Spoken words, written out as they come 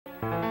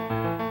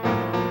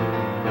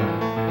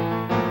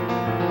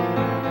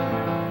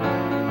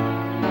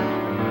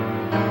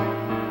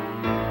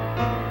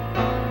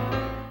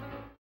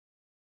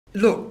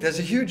Look, there's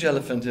a huge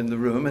elephant in the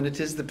room, and it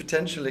is the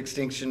potential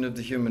extinction of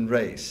the human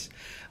race.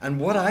 And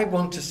what I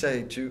want to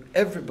say to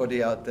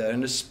everybody out there,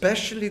 and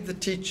especially the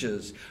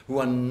teachers who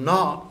are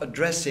not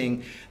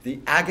addressing the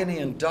agony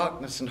and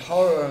darkness and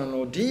horror and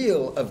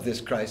ordeal of this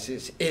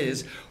crisis,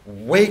 is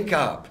wake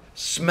up,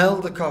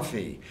 smell the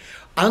coffee.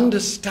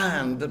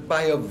 Understand that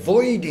by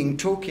avoiding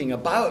talking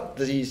about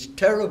these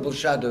terrible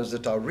shadows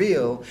that are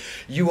real,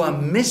 you are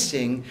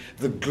missing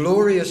the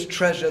glorious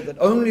treasure that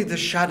only the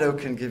shadow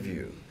can give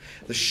you.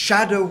 The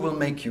shadow will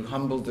make you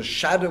humble, the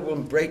shadow will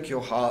break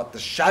your heart, the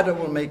shadow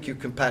will make you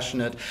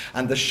compassionate,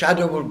 and the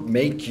shadow will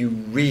make you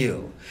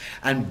real.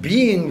 And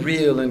being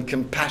real and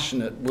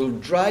compassionate will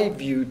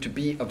drive you to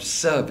be of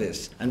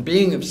service, and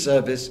being of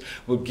service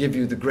will give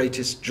you the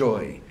greatest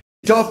joy.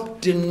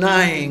 Stop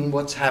denying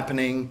what's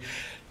happening.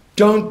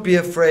 Don't be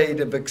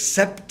afraid of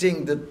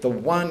accepting that the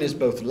one is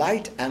both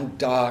light and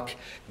dark.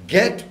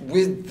 Get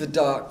with the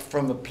dark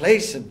from a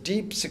place of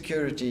deep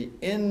security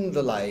in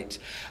the light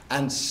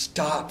and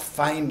start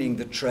finding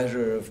the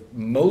treasure of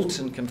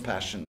molten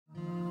compassion.